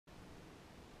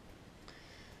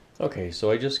Okay, so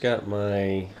I just got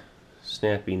my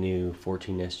snappy new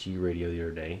 14SG radio the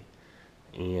other day,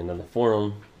 and on the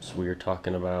forums we were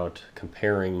talking about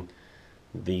comparing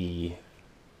the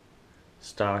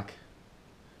stock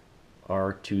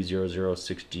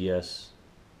R2006GS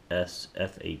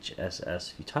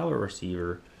S-FHSS Futaba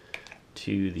receiver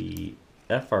to the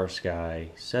FrSky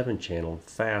 7-channel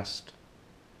FAST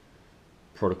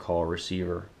protocol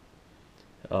receiver.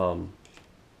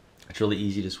 It's really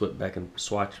easy to swap back and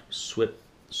swap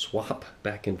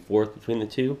back and forth between the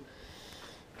two.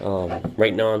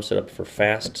 Right now I'm set up for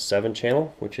FAST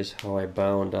 7-channel, which is how I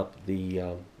bound up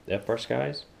the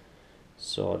FrSkys.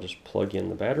 So I'll just plug in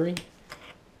the battery.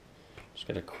 Just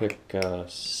got a quick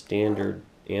standard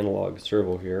analog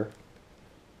servo here,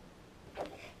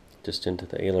 just into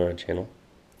the aileron channel,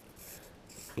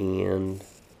 and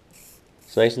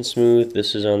it's nice and smooth.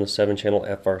 This is on the 7-channel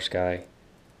FrSky,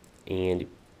 and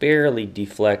barely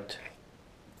deflect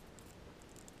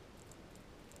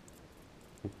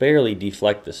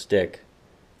the stick,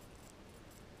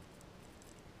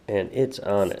 and it's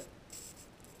on it,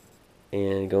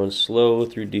 and going slow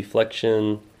through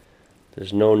deflection.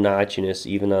 There's no notchiness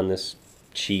even on this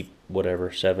cheap whatever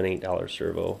 $7-8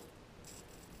 servo,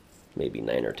 maybe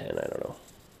 9 or 10, I don't know.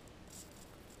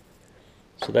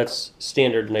 So that's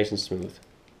standard, nice and smooth.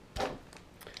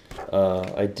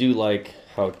 I do like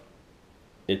how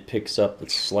it picks up the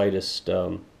slightest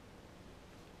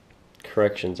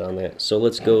corrections on that. So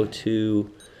let's go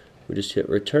to, we just hit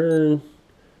return,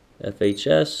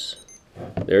 FHS.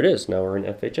 There it is. Now we're in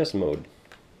FHS mode.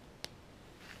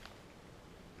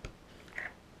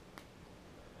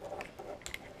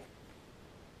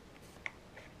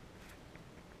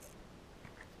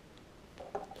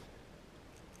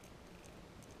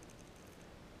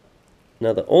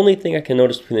 Now the only thing I can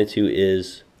notice between the two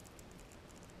is,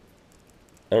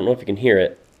 I don't know if you can hear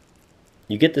it,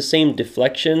 you get the same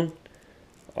deflection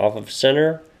off of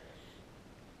center,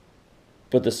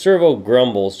 but the servo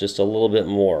grumbles just a little bit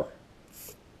more.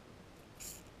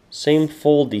 Same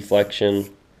full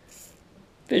deflection.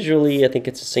 Visually, I think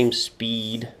it's the same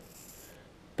speed,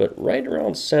 but right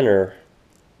around center,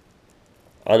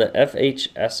 on the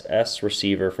FHSS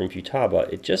receiver from Futaba,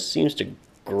 it just seems to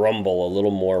grumble a little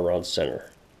more around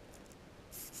center.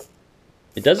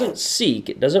 It doesn't seek,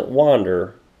 it doesn't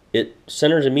wander, it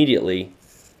centers immediately.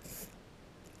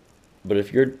 But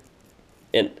if you're,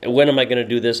 and when am I going to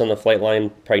do this on the flight line?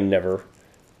 Probably never.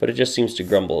 But it just seems to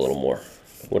grumble a little more,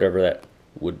 whatever that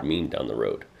would mean down the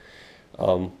road.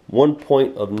 One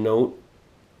point of note,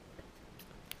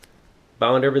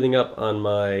 bound everything up on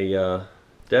my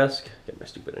desk. Get my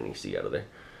stupid NEC out of there.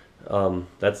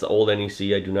 That's the old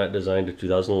NEC I do not design to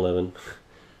 2011.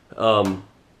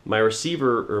 My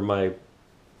receiver, or my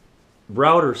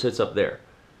router, sits up there.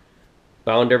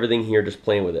 Bound everything here, just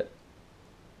playing with it.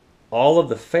 All of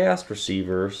the fast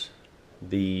receivers,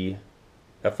 the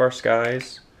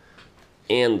FrSkys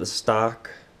and the stock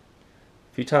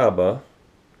Futaba,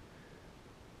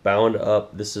 bound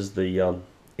up. This is the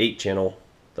 8-channel,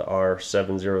 the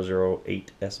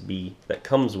R7008SB that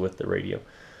comes with the radio.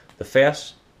 The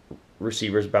fast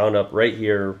receivers bound up right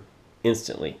here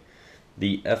instantly.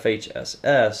 The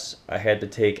FHSS I had to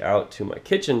take out to my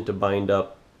kitchen to bind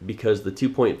up because the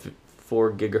 2.4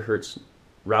 gigahertz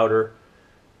router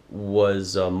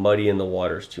was muddy in the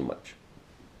waters too much.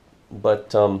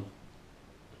 But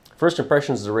first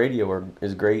impressions of the radio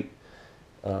is great.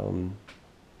 You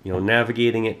know,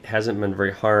 navigating it hasn't been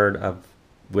very hard.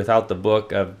 Without the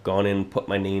book, I've gone in, put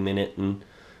my name in it, and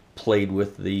played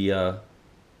with the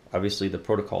obviously the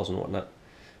protocols and whatnot.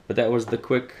 But that was the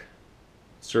quick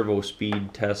servo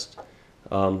speed test.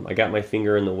 I got my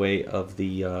finger in the way of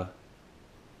the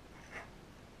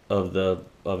of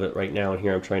it right now, and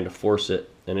here I'm trying to force it,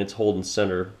 and it's holding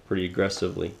center pretty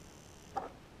aggressively.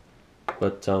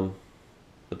 But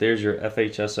there's your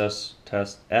FHSS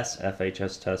test,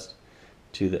 S-FHSS test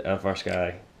to the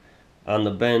FrSky. On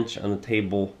the bench, on the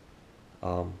table,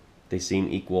 they seem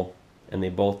equal, and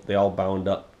they all bound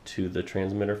up to the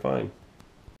transmitter fine.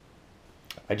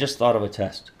 I just thought of a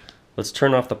test. Let's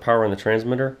turn off the power on the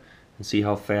transmitter and see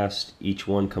how fast each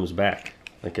one comes back,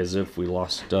 like as if we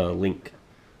lost link.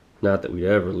 Not that we'd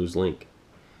ever lose link.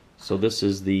 So this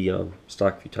is the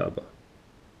stock Futaba.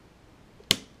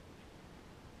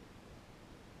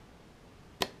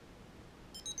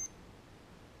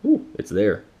 Ooh, it's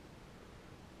there.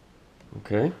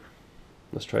 Okay,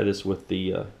 let's try this with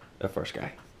the FrSky.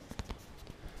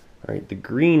 Alright, the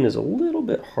green is a little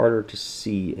bit harder to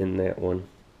see in that one.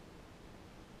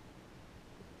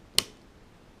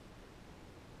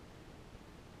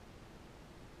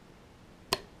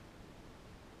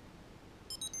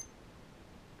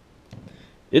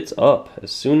 it's up.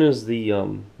 As soon as the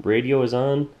radio is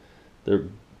on,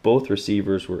 both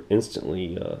receivers were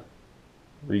instantly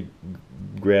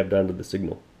grabbed onto the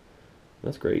signal.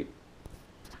 That's great.